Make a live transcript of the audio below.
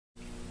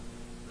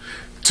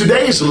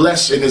Today's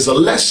lesson is a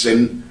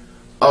lesson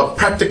of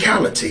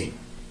practicality.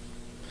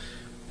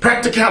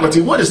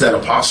 Practicality, what is that,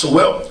 Apostle?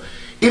 Well,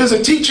 it is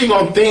a teaching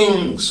on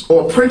things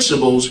or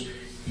principles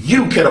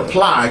you can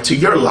apply to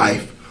your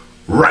life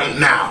right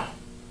now.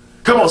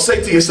 Come on,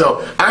 say to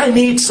yourself, I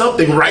need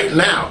something right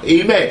now.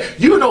 Amen.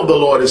 You know the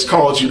Lord has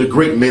called you to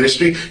great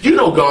ministry. You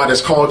know God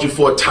has called you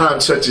for a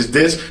time such as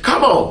this.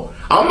 Come on.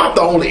 I'm not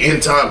the only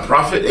end time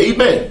prophet.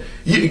 Amen.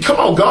 Come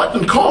on,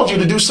 God called you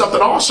to do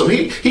something awesome.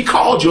 He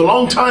called you a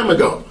long time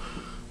ago.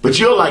 But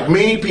you're like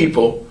many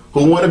people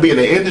who want to be in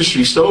the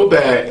industry so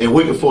bad and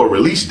waiting for a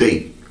release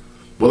date.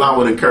 Well, I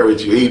want to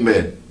encourage you.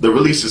 Amen. The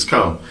release has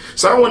come.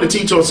 So I want to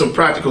teach on some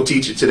practical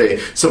teaching today.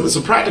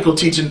 Some practical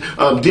teaching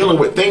dealing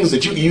with things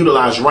that you can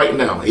utilize right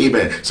now.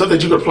 Amen. Something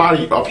that you can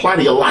apply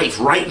to your life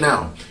right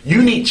now.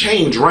 You need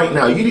change right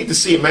now. You need to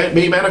see it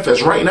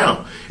manifest right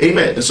now.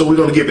 Amen. And so we're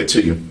going to give it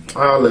to you.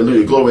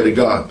 Hallelujah. Glory to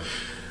God.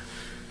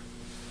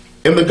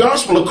 In the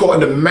gospel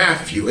according to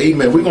Matthew,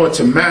 amen, we're going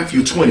to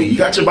Matthew 20. You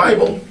got your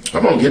Bible?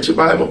 Come on, get your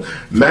Bible.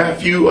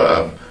 Matthew,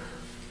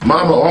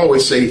 Mama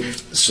always say,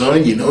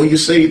 son, you know, you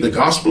say the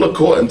gospel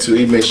according to,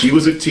 amen. She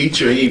was a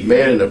teacher,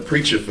 amen, and a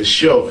preacher for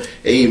sure,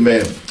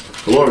 amen.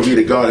 Glory be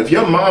to God. If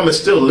your mom is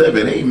still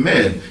living,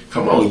 amen,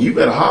 come on, you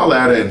better holler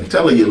at her and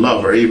tell her you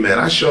love her, amen.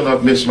 I sure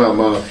enough miss my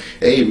mom,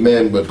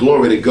 amen, but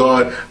glory to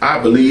God, I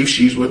believe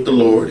she's with the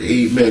Lord,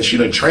 amen. She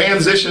done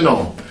transition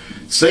on.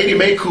 Sadie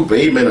Mae Cooper,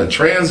 amen, a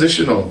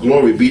transition on.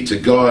 Glory be to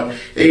God,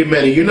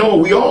 amen. And you know,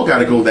 we all got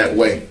to go that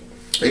way.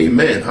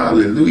 Amen.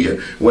 Hallelujah.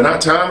 When our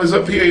time is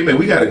up here, amen,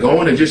 we got to go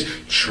in and just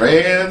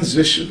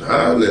transition.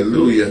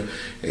 Hallelujah.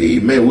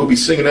 Amen. We'll be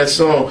singing that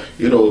song,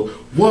 you know,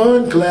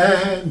 one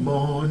glad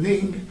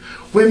morning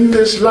when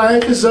this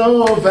life is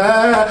over,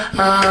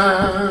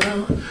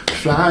 I'll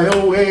fly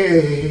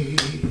away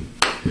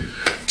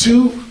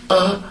to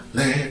a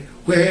land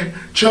where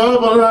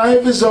trouble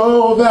life is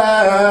over,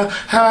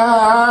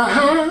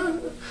 I'll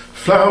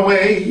fly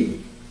away.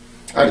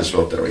 I just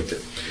felt that right there.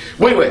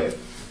 Wait.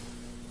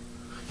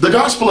 The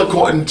gospel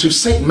according to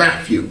St.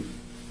 Matthew,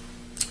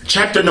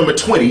 chapter number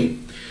 20,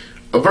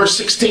 verse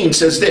 16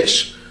 says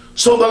this.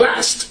 So the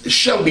last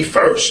shall be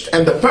first,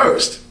 and the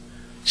first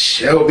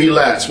shall be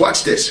last.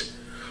 Watch this.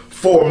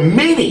 For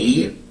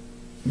many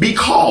be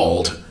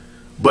called,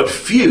 but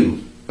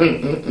few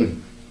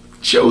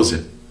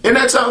chosen. Isn't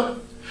that so?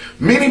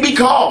 Many be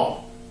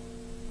called,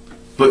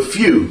 but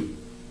few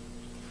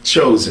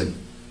chosen.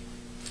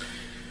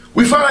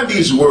 We find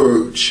these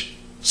words.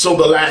 So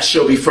the last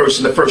shall be first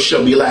and the first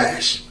shall be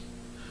last.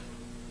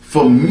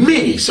 For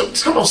many, so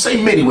come on,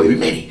 say many with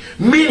me,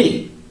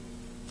 many.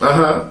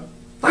 I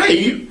hear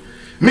you.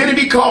 Many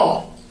be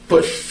called,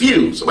 but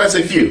few. Somebody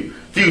say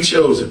few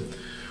chosen.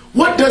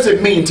 What does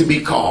it mean to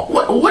be called?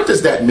 What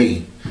does that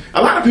mean?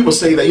 A lot of people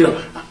say that, you know,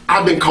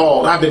 I've been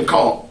called.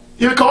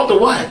 You've been called to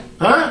what?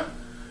 Huh?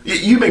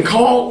 You've been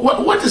called?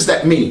 What does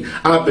that mean?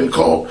 I've been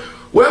called.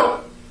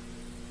 Well,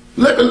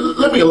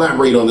 let me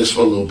elaborate on this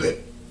for a little bit.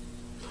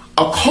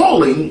 A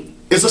calling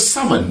is a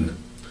summon.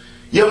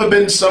 You ever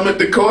been summoned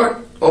to court?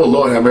 Oh,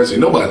 Lord have mercy.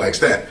 Nobody likes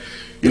that.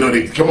 You know,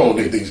 they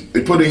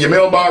put it in your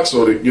mailbox,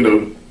 or you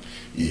know,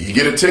 you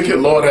get a ticket.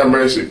 Lord have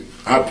mercy.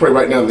 I pray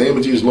right now in the name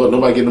of Jesus, Lord,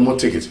 nobody get no more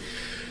tickets.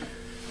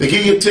 They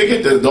give you a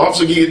ticket, the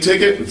officer give you a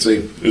ticket and say,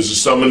 there's a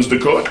summons to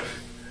court.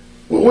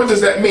 Well, what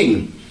does that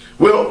mean?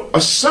 Well,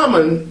 a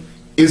summon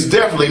is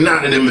definitely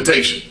not an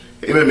invitation.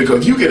 Amen.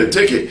 Because if you get a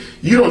ticket,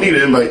 you don't need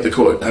an invite to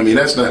court. I mean,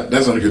 that's not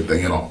a good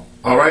thing at all.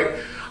 All right.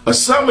 A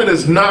summon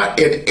is not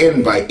an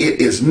invite.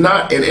 It is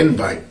not an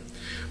invite.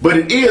 But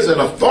it is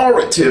an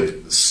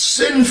authoritative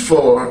send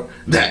for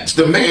that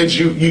demands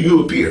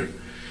you appear.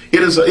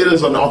 It is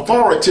an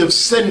authoritative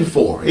send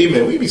for.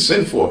 Amen. We be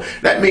send for.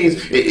 That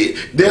means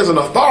there's an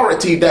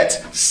authority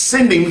that's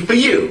sending for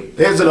you.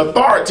 There's an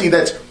authority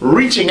that's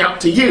reaching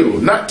out to you,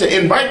 not to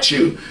invite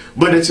you,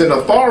 but it's an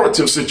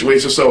authoritative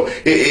situation. So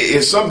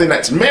it's something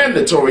that's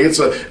mandatory. It's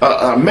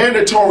a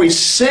mandatory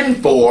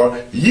send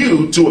for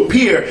you to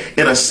appear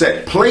in a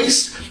set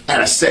place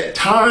at a set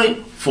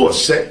time for a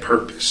set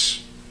purpose.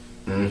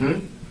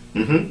 Every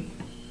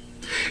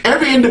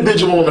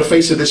individual on the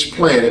face of this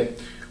planet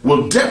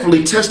will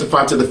definitely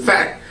testify to the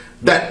fact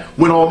that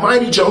when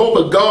Almighty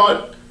Jehovah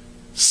God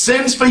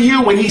sends for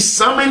you, when he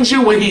summons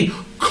you, when he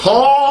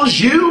calls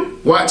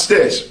you, watch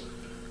this.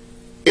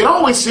 It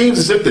always seems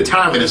as if the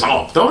timing is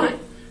off, don't it?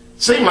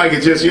 Seem like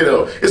it just, you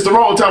know, it's the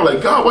wrong time.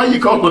 Like, God, why are you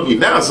calling me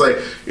now? It's like,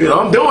 you know,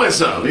 I'm doing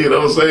something, you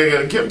know what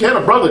I'm saying? Can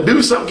a brother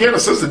do something? Can a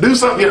sister do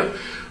something? You know?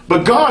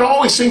 But God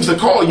always seems to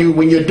call you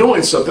when you're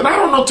doing something. I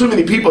don't know too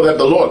many people that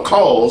the Lord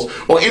calls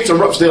or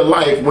interrupts their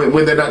life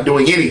when they're not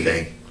doing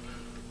anything.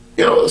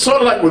 You know,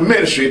 sort of like with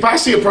ministry. If I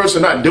see a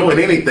person not doing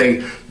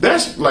anything,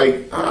 that's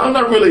like, I'm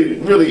not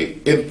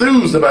really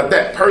enthused about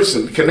that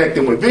person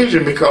connecting with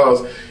vision,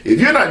 because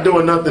if you're not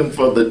doing nothing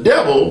for the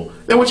devil,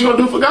 then what you going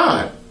to do for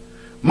God?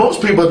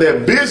 Most people, they're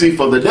busy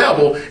for the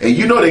devil, and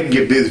you know they can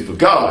get busy for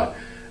God.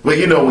 But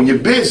you know, when you're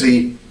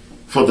busy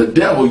for the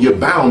devil, you're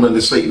bound under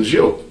Satan's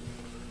yoke.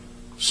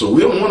 So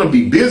we don't want to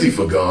be busy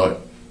for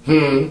God.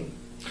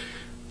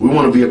 We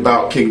want to be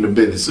about kingdom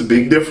business. It's a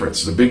big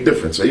difference. It's a big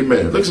difference.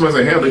 Amen. Look at somebody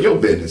say, handle your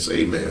business.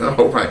 Amen.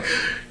 All right.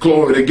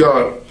 Glory to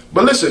God.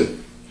 But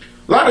listen,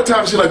 a lot of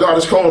times, like God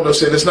is calling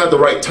us and it's not the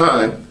right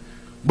time.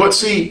 But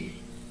see,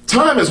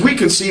 time as we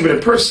conceive it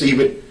and perceive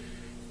it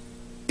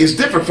is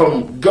different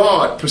from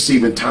God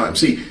perceiving time.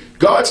 See,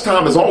 God's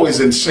time is always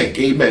in sync.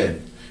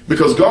 Amen.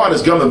 Because God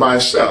is governed by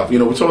himself. We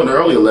told in the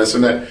earlier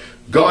lesson that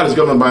God is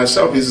governed by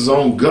himself. He's his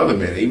own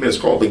government. Amen. It's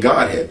called the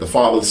Godhead, the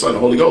Father, the Son, the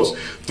Holy Ghost.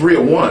 3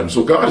 are 1.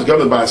 So God is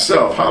governed by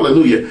himself.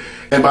 Hallelujah.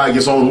 And by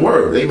his own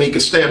word. Amen. He can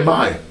stand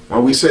by it.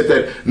 Well, we said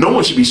that no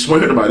one should be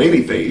swearing about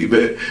anything.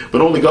 Amen. But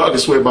only God can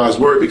swear by his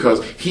word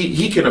because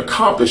he can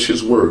accomplish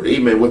his word.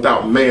 Amen.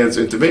 Without man's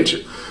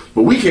intervention.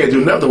 But we can't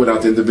do nothing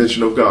without the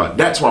intervention of God.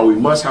 That's why we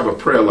must have a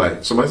prayer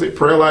life. Somebody say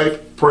prayer life,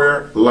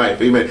 prayer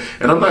life. Amen.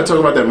 And I'm not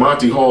talking about that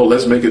Monty Hall,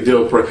 let's make a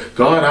deal prayer.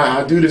 God,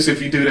 I'll do this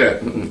if you do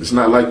that. It's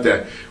not like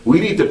that. We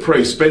need to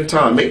pray, spend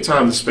time, make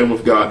time to spend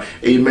with God.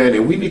 Amen.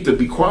 And we need to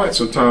be quiet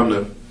sometime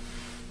to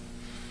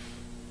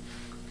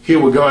hear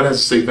what God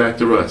has to say back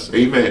to us.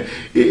 Amen.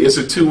 It's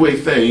a two-way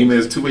thing. Amen.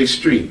 It's a two-way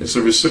street. It's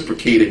a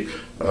reciprocated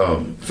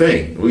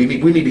thing. We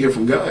need to hear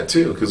from God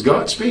too, because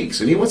God speaks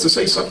and he wants to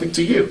say something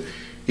to you.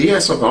 He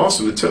has something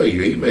awesome to tell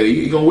you. Amen.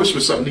 He's going to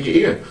whisper something in your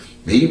ear.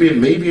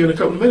 Maybe in a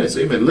couple of minutes.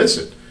 Amen.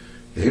 Listen.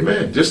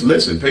 Amen. Just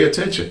listen. Pay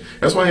attention.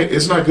 That's why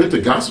it's not good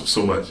to gossip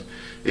so much.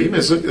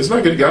 Amen. It's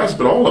not good to gossip,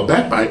 but all a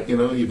backbite.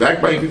 You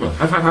backbite people. You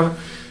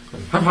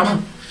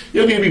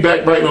don't need to be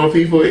backbiting on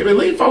people. Amen.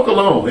 Leave folk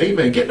alone.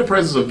 Amen. Get in the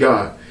presence of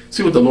God.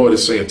 See what the Lord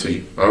is saying to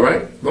you. All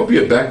right. Don't be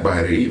a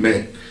backbiter.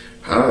 Amen.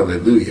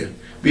 Hallelujah.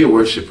 Be a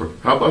worshiper.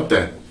 How about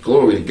that?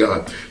 Glory to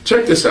God.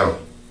 Check this out.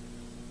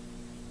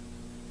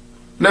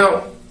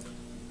 Now,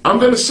 I'm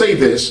going to say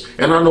this,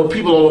 and I know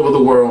people all over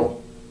the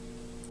world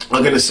are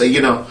going to say,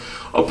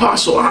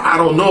 Apostle, I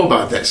don't know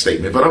about that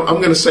statement, but I'm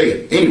going to say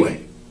it. Anyway,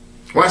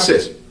 watch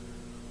this.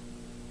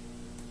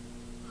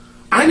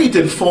 I need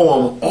to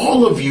inform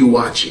all of you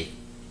watching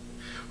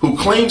who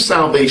claim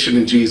salvation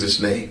in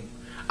Jesus' name.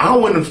 I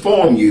want to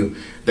inform you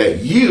that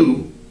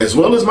you, as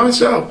well as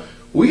myself,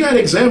 we got to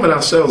examine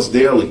ourselves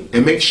daily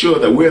and make sure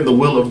that we're in the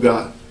will of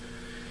God.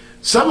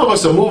 Some of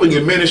us are moving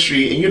in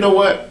ministry, and you know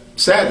what?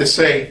 Sad to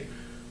say,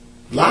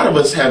 a lot of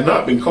us have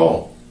not been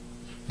called.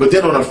 But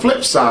then on the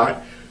flip side,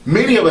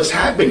 many of us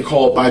have been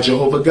called by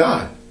Jehovah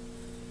God.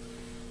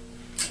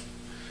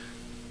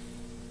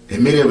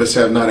 And many of us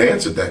have not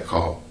answered that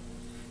call.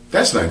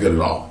 That's not good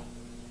at all.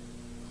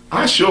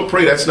 I sure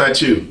pray that's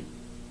not you.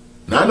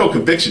 Now I know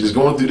conviction is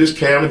going through this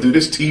camera, through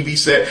this TV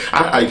set.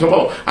 Come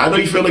on. I know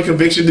you feel a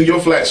conviction through your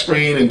flat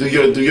screen and through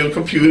your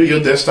computer,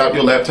 your desktop,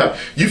 your laptop.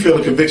 You feel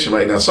a conviction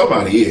right now.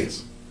 Somebody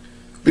is.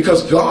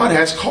 Because God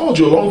has called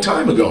you a long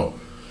time ago.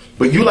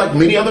 But you, like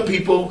many other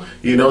people,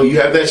 you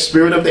have that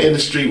spirit of the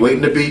industry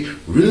waiting to be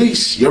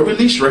your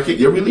release record,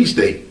 your release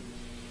date.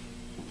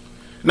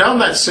 Now I'm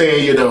not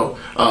saying,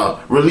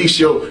 release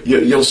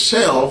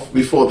yourself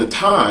before the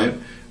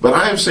time, but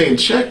I am saying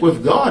check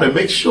with God and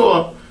make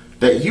sure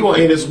that you are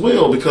in his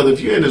will, because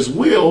if you're in his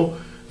will,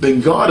 then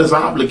God is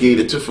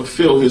obligated to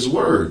fulfill his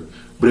word.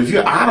 But if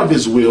you're out of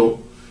his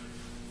will,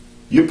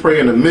 you're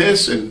praying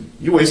amiss and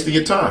you're wasting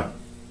your time.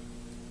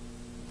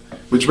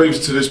 Which brings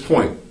us to this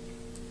point.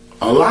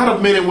 A lot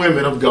of men and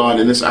women of God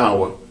in this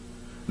hour,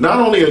 not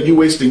only are you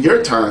wasting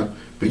your time,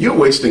 but you're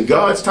wasting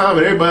God's time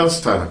and everybody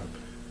else's time.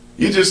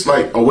 You're just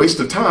like a waste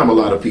of time, a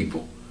lot of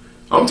people.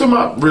 I'm talking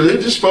about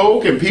religious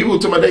folk and people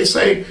they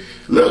say,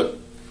 look,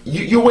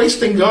 you're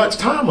wasting God's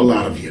time, a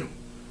lot of you.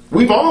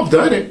 We've all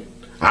done it.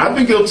 I've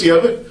been guilty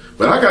of it,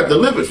 but I got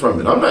delivered from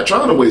it. I'm not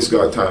trying to waste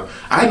God's time.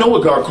 I know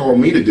what God called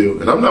me to do,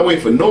 and I'm not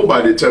waiting for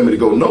nobody to tell me to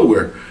go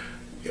nowhere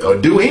or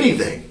do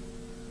anything.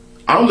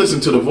 I'm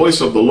listening to the voice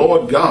of the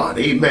Lord God.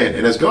 Amen.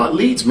 And as God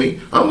leads me,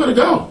 I'm going to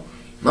go.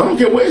 I don't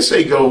care where he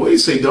say go, where he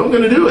say go, I'm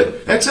going to do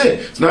it. That's it.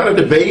 It's not a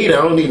debate. I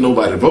don't need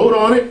nobody to vote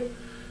on it.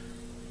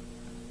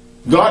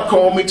 God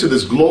called me to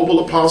this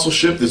global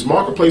apostleship, this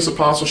marketplace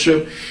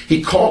apostleship.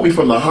 He called me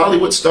from the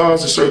Hollywood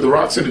stars to serve the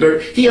rocks in the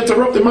dirt. He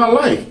interrupted my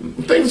life.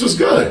 Things was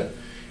good.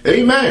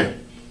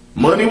 Amen.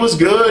 Money was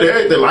good.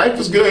 Everything. Life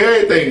was good.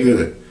 Everything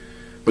good.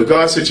 But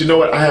God said, you know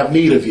what? I have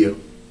need of you.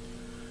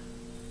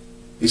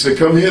 He said,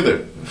 come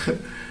hither.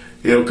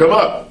 Come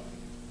up.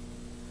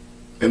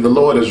 And the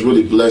Lord has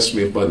really blessed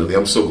me abundantly.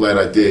 I'm so glad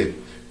I did.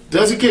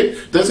 Does it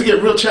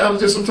get real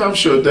challenging sometimes?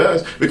 Sure it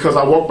does. Because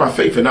I walk by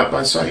faith and not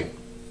by sight.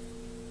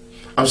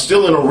 I'm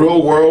still in a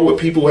real world where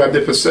people have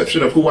their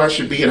perception of who I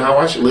should be and how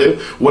I should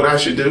live, what I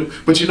should do.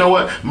 But you know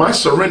what? My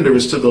surrender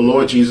is to the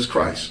Lord Jesus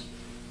Christ.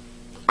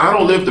 I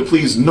don't live to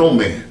please no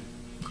man.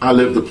 I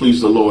live to please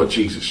the Lord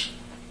Jesus.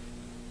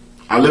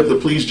 I live to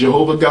please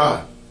Jehovah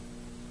God,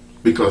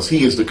 because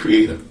he is the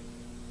creator.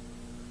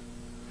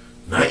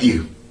 Not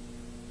you.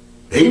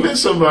 Amen,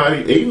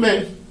 somebody.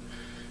 Amen.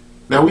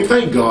 Now we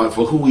thank God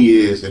for who he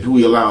is and who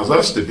he allows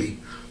us to be.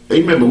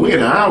 Amen. But we're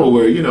in an hour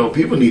where,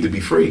 people need to be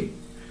free.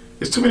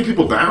 There's too many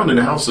people bound in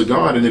the house of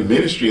God and in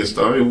ministry and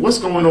stuff. I mean, what's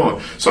going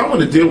on? So I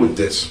want to deal with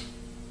this.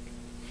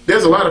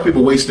 There's a lot of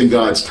people wasting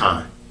God's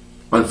time.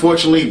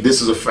 Unfortunately, this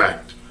is a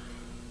fact.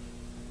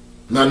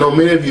 Now, I know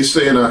many of you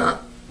saying,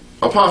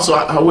 Apostle,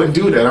 I wouldn't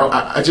do that.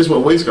 I just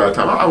wouldn't waste God's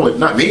time. I wouldn't.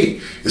 Not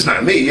me. It's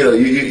not me. You know,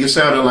 you're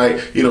sounding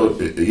like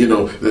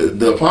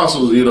the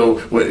apostles.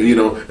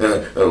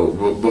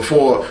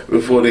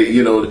 Before they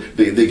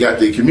they got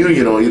the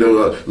communion on.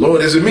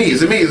 Lord, is it me?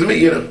 Is it me? Is it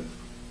me?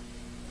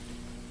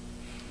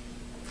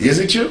 Is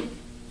it you?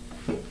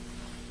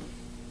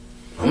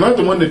 I'm not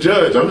the one to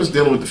judge. I'm just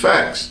dealing with the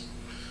facts.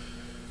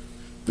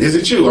 Is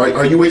it you?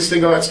 Are you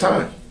wasting God's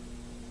time?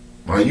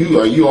 Are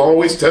you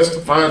always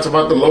testifying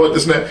about the Lord,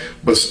 this and that,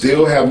 but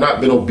still have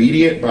not been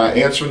obedient by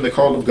answering the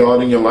call of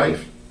God in your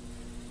life?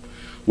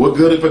 What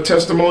good of a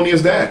testimony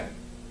is that?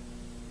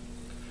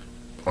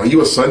 Are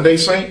you a Sunday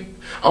saint?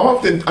 I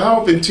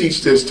often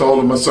teach this to all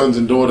of my sons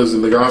and daughters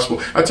in the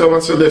gospel. I tell them, I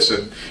say,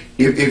 listen,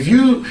 if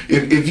you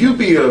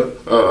be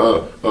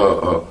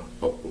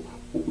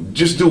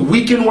just do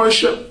weekend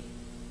worship,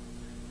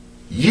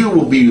 you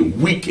will be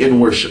weak in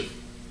worship.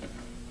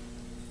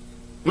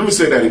 Let me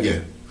say that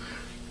again.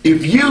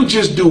 If you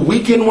just do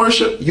weekend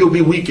worship, you'll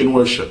be weak in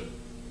worship.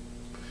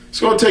 It's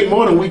going to take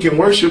more than weekend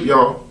worship,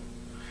 y'all.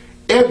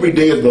 Every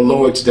day is the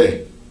Lord's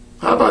day.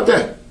 How about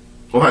that?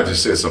 Well, I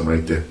just said something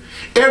right there.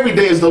 Every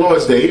day is the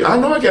Lord's day. I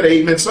know I got an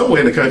amen somewhere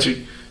in the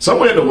country,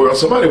 somewhere in the world,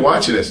 somebody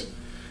watching this.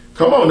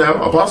 Come on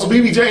now. Apostle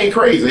B.B.Jay ain't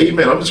crazy.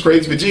 Amen. I'm just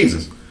crazy for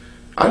Jesus.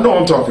 I know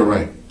I'm talking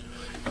right.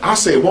 I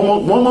say it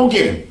one more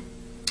again.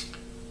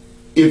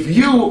 If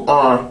you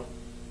are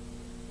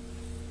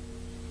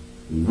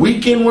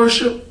weak in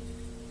worship,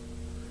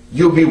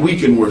 you'll be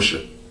weak in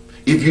worship.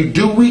 If you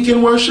do weak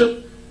in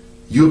worship,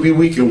 you'll be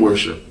weak in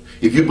worship.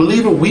 If you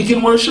believe in weak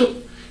in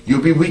worship,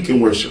 you'll be weak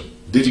in worship.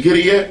 Did you get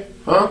it yet?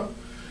 Huh?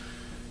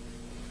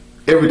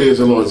 Every day is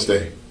the Lord's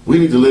day. We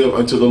need to live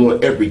unto the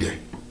Lord every day.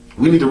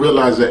 We need to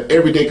realize that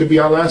every day could be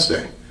our last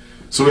day.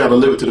 So we have to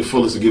live it to the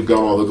fullest and give God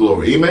all the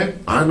glory.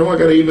 Amen? I know I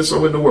got to even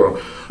somewhere in the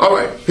world. All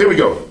right, here we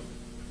go.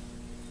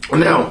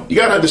 Now, you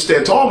got to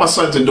understand, to all my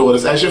sons and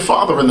daughters, as your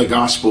father in the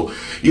gospel,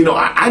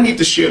 I need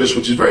to share this,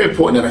 which is very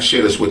important that I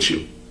share this with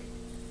you.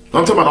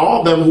 I'm talking about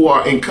all of them who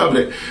are in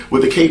covenant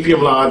with the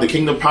KPM Live, the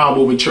Kingdom Power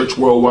Movement Church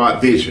Worldwide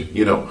vision.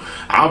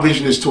 Our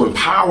vision is to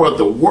empower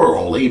the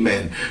world,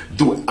 amen,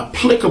 through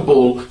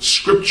applicable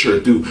scripture,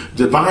 through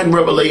divine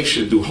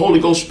revelation, through Holy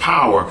Ghost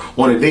power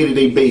on a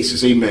day-to-day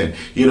basis, amen.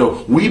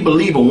 We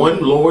believe in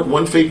one Lord,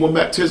 one faith, one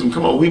baptism.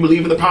 Come on, we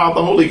believe in the power of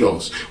the Holy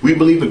Ghost. We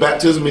believe in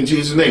baptism in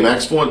Jesus' name.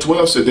 Acts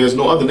 4:12 said there's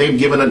no other name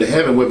given under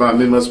heaven whereby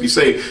men must be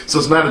saved. So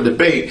it's not a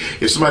debate.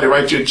 If somebody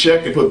writes you a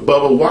check and put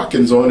Bubba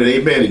Watkins on it,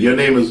 amen, and your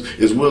name is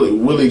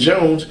Willie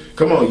Jones,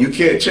 come on, you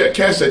can't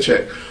cash that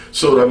check.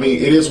 So,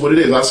 it is what it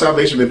is. Our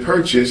salvation has been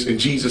purchased in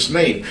Jesus'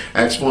 name.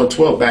 Acts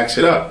 4:12 backs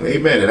it up.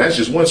 Amen. And that's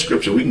just one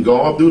scripture. We can go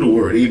all through the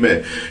word.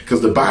 Amen. Because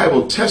the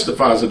Bible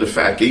testifies of the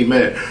fact,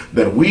 amen,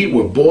 that we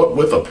were bought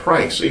with a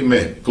price.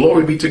 Amen.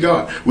 Glory be to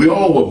God. We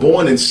all were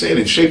born in sin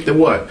and shaped in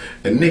what?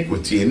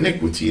 Iniquity. Amen.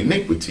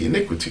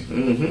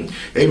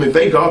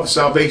 Thank God for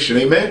salvation.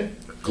 Amen.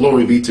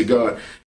 Glory be to God.